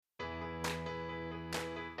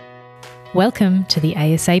Welcome to the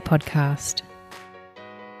ASA podcast.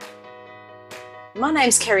 My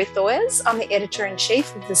name's Kerry Thoyers. I'm the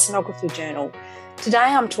Editor-in-Chief of the Sonography Journal. Today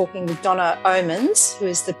I'm talking with Donna Omens, who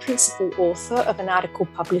is the principal author of an article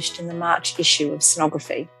published in the March issue of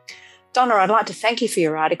Sonography. Donna, I'd like to thank you for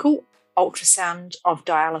your article, Ultrasound of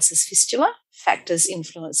Dialysis Fistula, Factors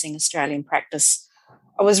Influencing Australian Practice.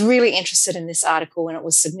 I was really interested in this article when it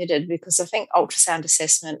was submitted because I think ultrasound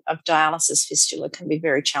assessment of dialysis fistula can be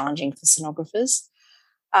very challenging for sonographers.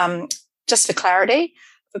 Just for clarity,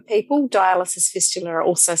 for people, dialysis fistula are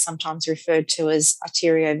also sometimes referred to as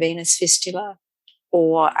arteriovenous fistula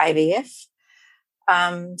or AVF.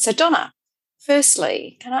 So Donna,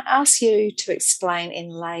 firstly, can I ask you to explain in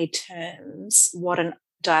lay terms what a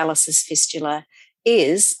dialysis fistula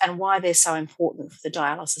is and why they're so important for the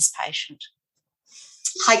dialysis patient?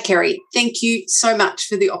 Hi, Kerry. Thank you so much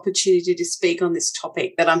for the opportunity to speak on this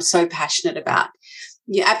topic that I'm so passionate about.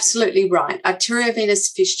 You're absolutely right.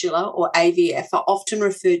 Arteriovenous fistula, or AVF, are often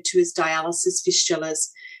referred to as dialysis fistulas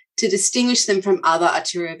to distinguish them from other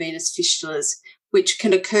arteriovenous fistulas, which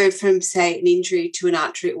can occur from, say, an injury to an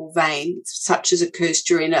artery or vein, such as occurs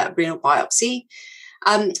during a renal biopsy.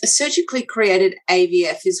 A surgically created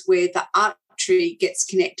AVF is where the artery gets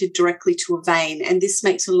connected directly to a vein, and this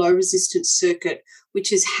makes a low-resistance circuit,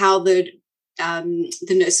 which is how the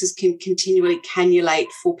nurses can continually cannulate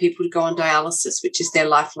for people to go on dialysis, which is their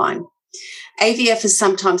lifeline. AVF is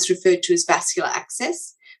sometimes referred to as vascular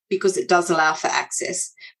access because it does allow for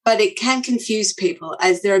access, but it can confuse people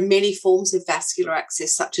as there are many forms of vascular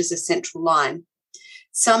access, such as a central line.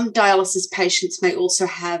 Some dialysis patients may also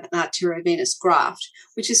have an arteriovenous graft,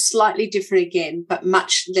 which is slightly different again, but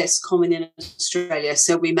much less common in Australia,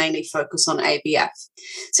 so we mainly focus on AVF.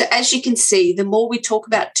 So as you can see, the more we talk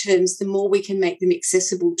about terms, the more we can make them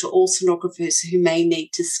accessible to all sonographers who may need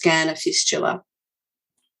to scan a fistula.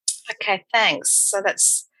 Okay, thanks. So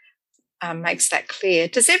that's makes that clear.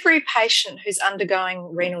 Does every patient who's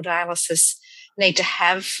undergoing renal dialysis need to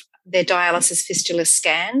have their dialysis fistula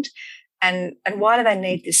scanned? And why do they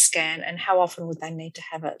need this scan, and how often would they need to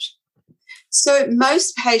have it? So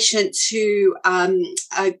most patients who are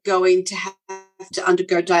going to have to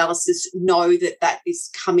undergo dialysis know that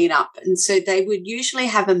is coming up. And so they would usually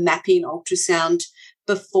have a mapping ultrasound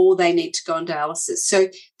before they need to go on dialysis. So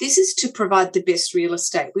this is to provide the best real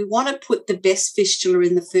estate. We want to put the best fistula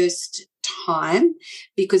in the first time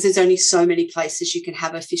because there's only so many places you can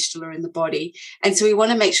have a fistula in the body. And so we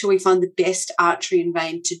want to make sure we find the best artery and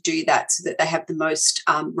vein to do that so that they have the most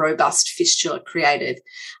robust fistula created.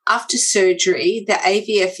 After surgery, the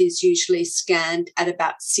AVF is usually scanned at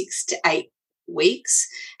about 6 to 8 weeks,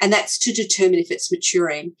 and that's to determine if it's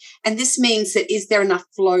maturing. And this means that is there enough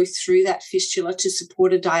flow through that fistula to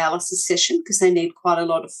support a dialysis session, because they need quite a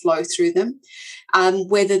lot of flow through them,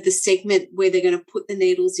 whether the segment where they're going to put the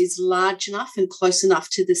needles is large enough and close enough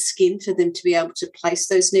to the skin for them to be able to place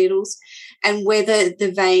those needles, and whether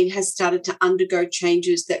the vein has started to undergo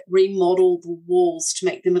changes that remodel the walls to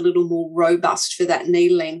make them a little more robust for that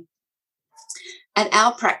needling. At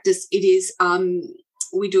our practice, it is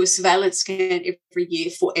we do a surveillance scan every year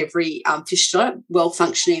for every fistula,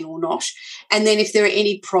 well-functioning or not. And then if there are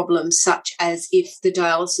any problems, such as if the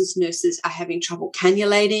dialysis nurses are having trouble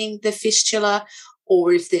cannulating the fistula,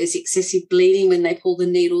 or if there's excessive bleeding when they pull the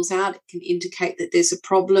needles out, it can indicate that there's a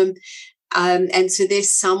problem. And so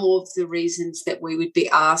there's some of the reasons that we would be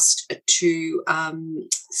asked to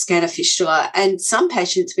scan a fistula. And some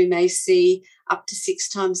patients we may see up to 6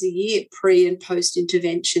 times a year, pre and post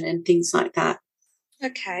intervention and things like that.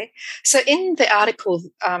 Okay. So in the article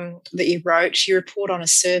that you wrote, you report on a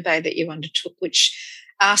survey that you undertook which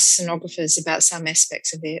asked sonographers about some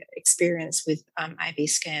aspects of their experience with AV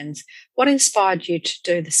scans. What inspired you to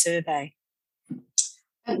do the survey?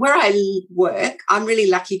 Where I work, I'm really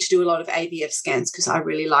lucky to do a lot of AVF scans because I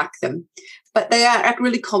really like them. But they are a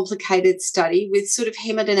really complicated study with sort of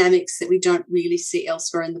hemodynamics that we don't really see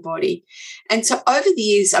elsewhere in the body. And so over the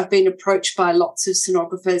years, I've been approached by lots of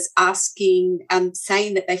sonographers asking,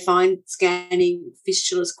 saying that they find scanning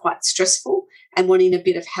fistulas quite stressful and wanting a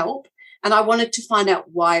bit of help. And I wanted to find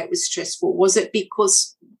out why it was stressful. Was it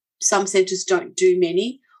because some centres don't do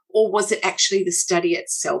many, or was it actually the study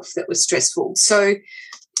itself that was stressful? So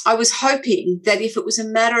I was hoping that if it was a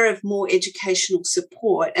matter of more educational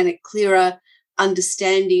support and a clearer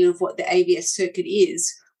understanding of what the AVS circuit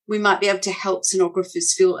is, we might be able to help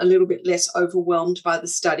sonographers feel a little bit less overwhelmed by the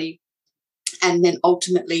study and then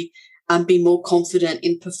ultimately be more confident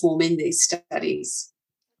in performing these studies.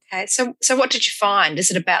 Okay, so what did you find? Is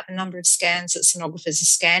it about the number of scans that sonographers are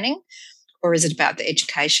scanning, or is it about the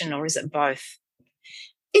education, or is it both?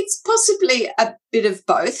 It's possibly a bit of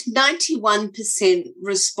both. 91%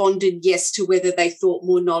 responded yes to whether they thought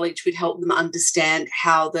more knowledge would help them understand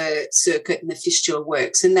how the circuit and the fistula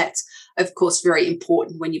works. And that's, of course, very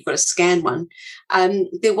important when you've got to scan one.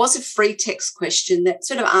 There was a free text question that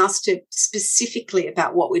sort of asked it specifically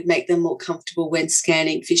about what would make them more comfortable when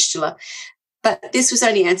scanning fistula. But this was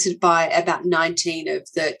only answered by about 19 of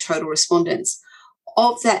the total respondents.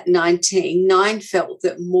 Of that 19, 9 felt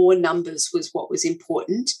that more numbers was what was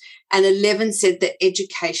important, and 11 said that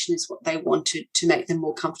education is what they wanted to make them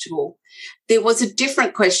more comfortable. There was a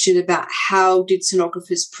different question about how did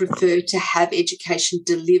sonographers prefer to have education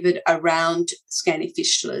delivered around scanning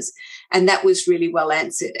fistulas, and that was really well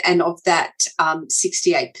answered. And of that,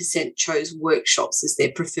 68% chose workshops as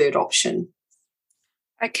their preferred option.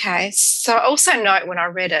 Okay, so I also note when I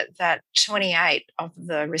read it that 28 of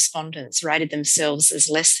the respondents rated themselves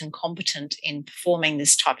as less than competent in performing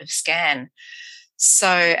this type of scan. So,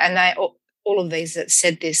 and all of these that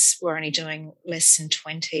said this were only doing less than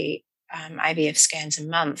 20 AVF scans a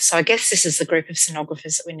month. So I guess this is the group of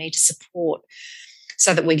sonographers that we need to support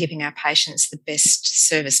so that we're giving our patients the best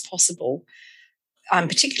service possible,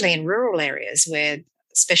 particularly in rural areas where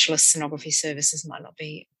specialist sonography services might not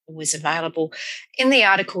be always available. In the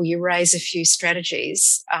article, you raise a few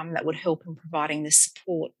strategies that would help in providing this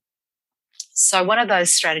support. So one of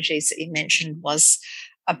those strategies that you mentioned was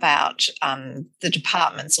about the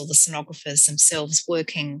departments or the sonographers themselves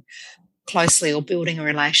working closely or building a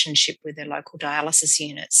relationship with their local dialysis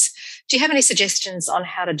units. Do you have any suggestions on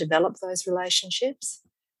how to develop those relationships?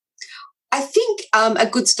 I think a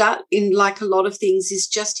good start in, like a lot of things, is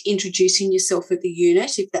just introducing yourself at the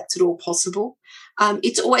unit, if that's at all possible.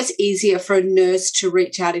 It's always easier for a nurse to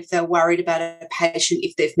reach out if they're worried about a patient,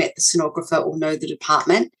 if they've met the sonographer or know the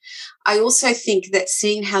department. I also think that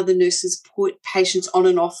seeing how the nurses put patients on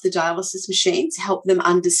and off the dialysis machines help them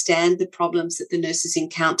understand the problems that the nurses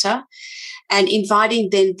encounter. And inviting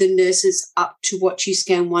then the nurses up to watch you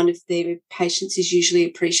scan one of their patients is usually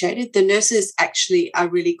appreciated. The nurses actually are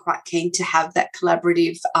really quite keen to have that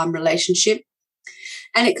collaborative relationship.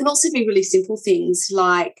 And it can also be really simple things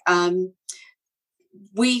like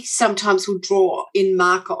we sometimes will draw in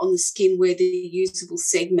marker on the skin where the usable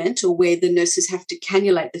segment or where the nurses have to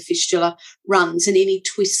cannulate the fistula runs, and any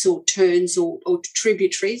twists or turns or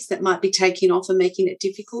tributaries that might be taking off and making it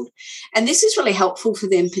difficult. And this is really helpful for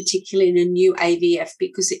them, particularly in a new AVF,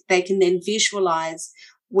 because they can then visualise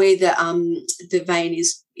where the vein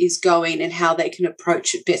is going and how they can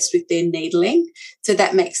approach it best with their needling. So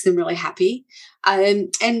that makes them really happy. And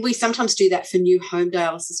we sometimes do that for new home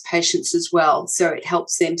dialysis patients as well. So it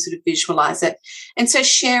helps them sort of visualise it. And so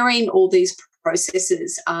sharing all these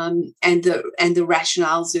processes and the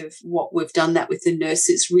rationales of what we've done that with the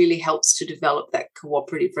nurses really helps to develop that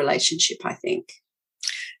cooperative relationship, I think.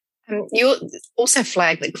 You also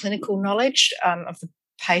flagged that clinical knowledge of the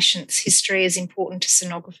patient's history is important to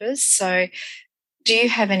sonographers. So do you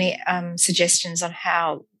have any suggestions on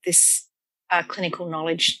how this clinical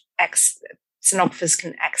knowledge sonographers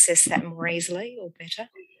can access that more easily or better?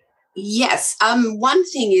 Yes. One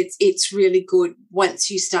thing it's really good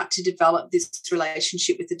once you start to develop this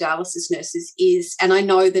relationship with the dialysis nurses is, and I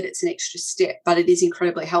know that it's an extra step, but it is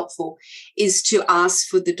incredibly helpful, is to ask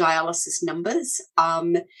for the dialysis numbers.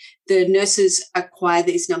 The nurses acquire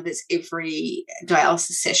these numbers every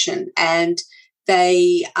dialysis session, and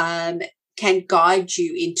they can guide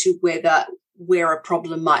you into where a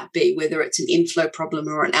problem might be, whether it's an inflow problem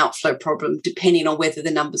or an outflow problem, depending on whether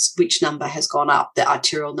which number has gone up, the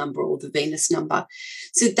arterial number or the venous number.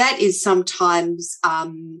 So that is sometimes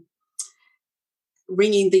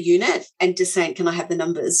ringing the unit and just saying, can I have the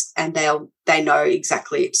numbers? And they know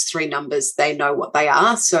exactly it's 3 numbers. They know what they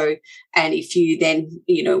are. So, and if you then,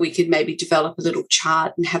 we could maybe develop a little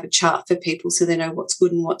chart and have a chart for people so they know what's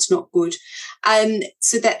good and what's not good.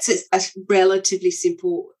 So that's a relatively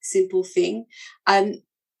simple thing.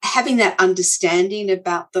 Having that understanding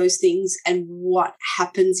about those things and what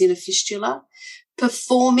happens in a fistula.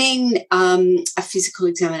 Performing a physical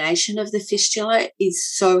examination of the fistula is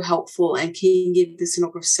so helpful and can give the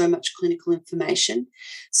sonographer so much clinical information.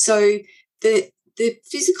 So the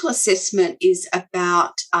physical assessment is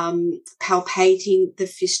about palpating the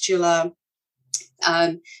fistula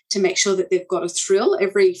to make sure that they've got a thrill.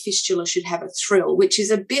 Every fistula should have a thrill, which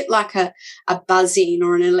is a bit like a buzzing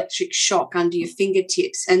or an electric shock under your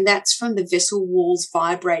fingertips. And that's from the vessel walls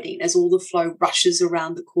vibrating as all the flow rushes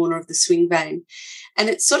around the corner of the swing vein. And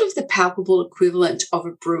it's sort of the palpable equivalent of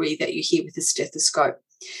a bruit that you hear with a stethoscope.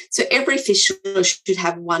 So every fistula should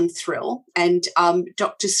have one thrill. And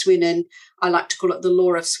Dr. Swinnen, I like to call it the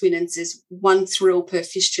law of Swinnen, says one thrill per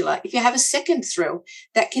fistula. If you have a second thrill,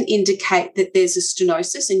 that can indicate that there's a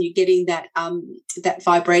stenosis and you're getting that that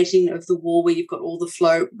vibrating of the wall where you've got all the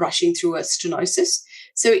flow rushing through a stenosis.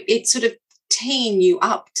 So it's sort of teeing you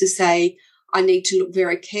up to say, I need to look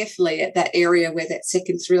very carefully at that area where that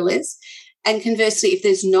second thrill is. And conversely, if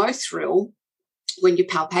there's no thrill, when you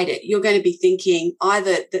palpate it, you're going to be thinking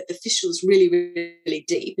either that the fistula is really, really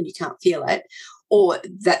deep and you can't feel it, or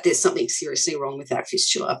that there's something seriously wrong with that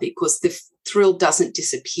fistula, because the thrill doesn't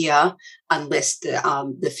disappear unless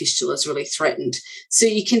the fistula is really threatened. So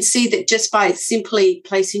you can see that just by simply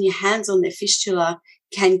placing your hands on their fistula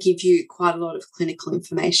can give you quite a lot of clinical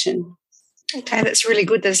information. Okay, that's really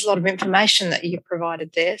good. There's a lot of information that you've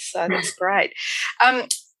provided there, so that's great.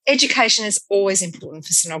 Education is always important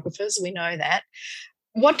for sonographers. We know that.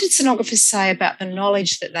 What did sonographers say about the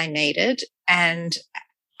knowledge that they needed, and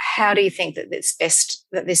how do you think that it's best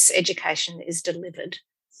that this education is delivered?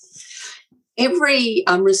 Every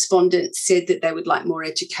respondent said that they would like more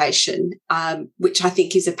education, which I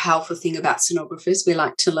think is a powerful thing about sonographers. We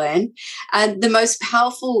like to learn. And the most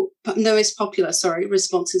popular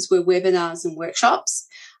responses were webinars and workshops,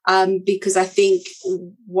 because I think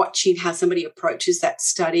watching how somebody approaches that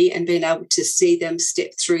study and being able to see them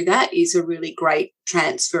step through that is a really great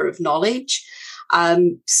transfer of knowledge.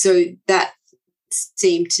 So that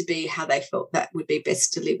seemed to be how they felt that would be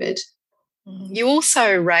best delivered. You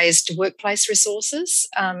also raised workplace resources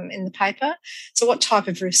in the paper. So what type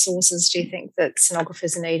of resources do you think that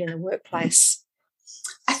sonographers need in the workplace?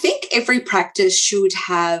 I think every practice should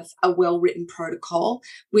have a well-written protocol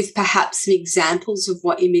with perhaps some examples of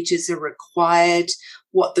what images are required,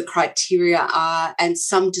 what the criteria are, and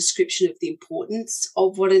some description of the importance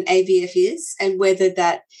of what an AVF is, and whether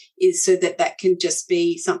that is so that that can just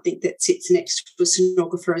be something that sits next to a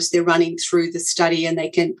sonographer as they're running through the study and they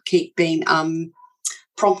can keep being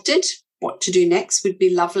prompted what to do next would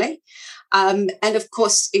be lovely. And, of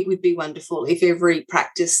course, it would be wonderful if every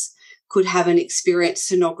practice could have an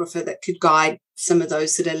experienced sonographer that could guide some of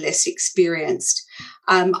those that are less experienced.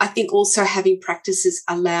 I think also having practices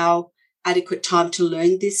allow adequate time to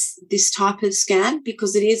learn this type of scan,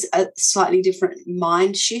 because it is a slightly different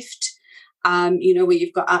mind shift, where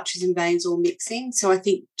you've got arteries and veins all mixing. So I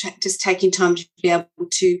think just taking time to be able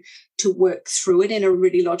to work through it in a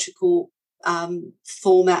really logical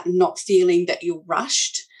format and not feeling that you're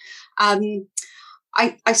rushed.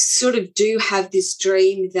 I sort of do have this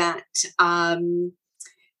dream that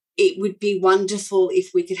it would be wonderful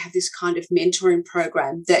if we could have this kind of mentoring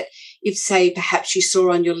program that if, say, perhaps you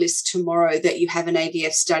saw on your list tomorrow that you have an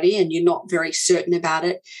AVF study and you're not very certain about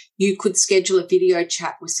it, you could schedule a video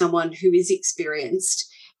chat with someone who is experienced.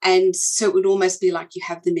 And so it would almost be like you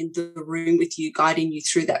have them in the room with you, guiding you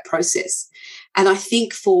through that process. And I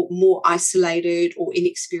think for more isolated or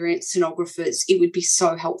inexperienced sonographers, it would be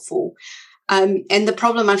so helpful. And the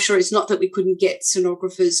problem, I'm sure, is not that we couldn't get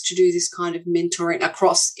sonographers to do this kind of mentoring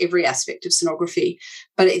across every aspect of sonography,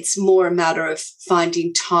 but it's more a matter of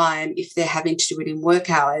finding time if they're having to do it in work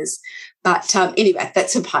hours. But anyway,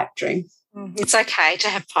 that's a pipe dream. It's okay to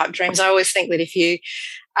have pipe dreams. I always think that if you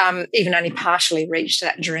even only partially reach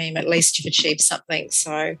that dream, at least you've achieved something.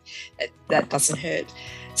 So that doesn't hurt.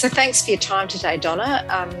 So thanks for your time today, Donna.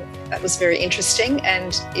 That was very interesting.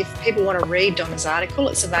 And if people want to read Donna's article,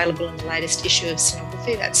 it's available in the latest issue of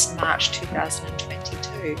Sonography. That's March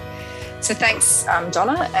 2022. So thanks,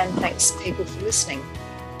 Donna, and thanks, people, for listening.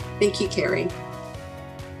 Thank you, Kerry.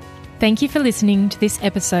 Thank you for listening to this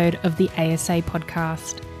episode of the ASA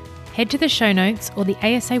podcast. Head to the show notes or the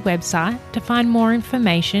ASA website to find more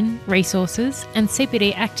information, resources, and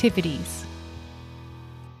CPD activities.